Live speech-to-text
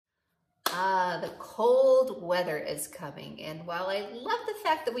The cold weather is coming, and while I love the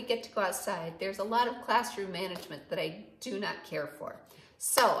fact that we get to go outside, there's a lot of classroom management that I do not care for.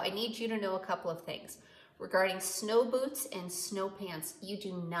 So I need you to know a couple of things. Regarding snow boots and snow pants, you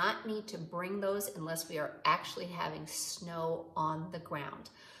do not need to bring those unless we are actually having snow on the ground.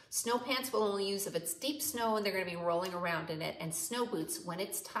 Snow pants we'll only use if it's deep snow and they're going to be rolling around in it, and snow boots, when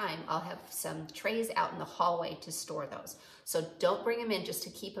it's time, I'll have some trays out in the hallway to store those. So don't bring them in just to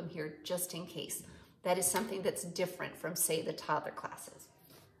keep them here just in case. That is something that's different from, say, the toddler classes.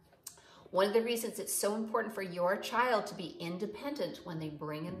 One of the reasons it's so important for your child to be independent when they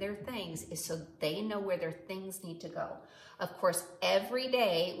bring in their things is so they know where their things need to go. Of course, every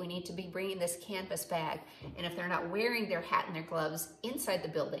day we need to be bringing this canvas bag, and if they're not wearing their hat and their gloves inside the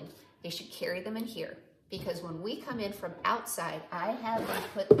building, they should carry them in here. Because when we come in from outside, I have them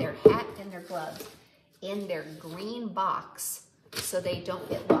put their hat and their gloves in their green box so they don't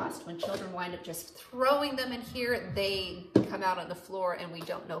get lost. When children wind up just throwing them in here, they come out on the floor and we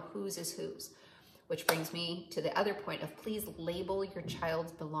don't know whose is whose. Which brings me to the other point of please label your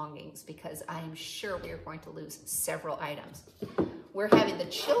child's belongings, because I am sure we are going to lose several items. We're having the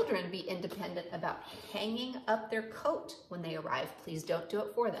children be independent about hanging up their coat when they arrive. Please don't do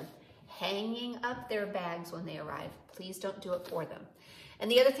it for them. Hanging up their bags when they arrive. Please don't do it for them. And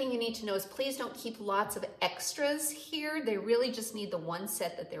the other thing you need to know is please don't keep lots of extras here. They really just need the one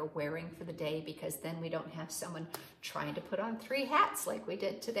set that they're wearing for the day, because then we don't have someone trying to put on 3 hats like we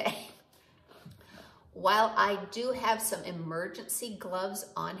did today. While I do have some emergency gloves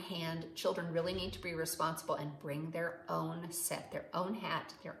on hand, children really need to be responsible and bring their own set, their own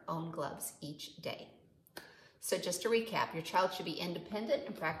hat, their own gloves each day. So just to recap, your child should be independent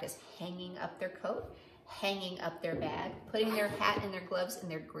and practice hanging up their coat, hanging up their bag, putting their hat and their gloves in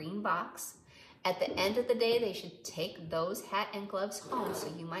their green box. At the end of the day, they should take those hat and gloves home, so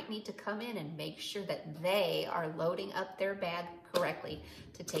you might need to come in and make sure that they are loading up their bag correctly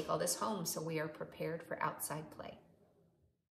to take all this home so we are prepared for outside play.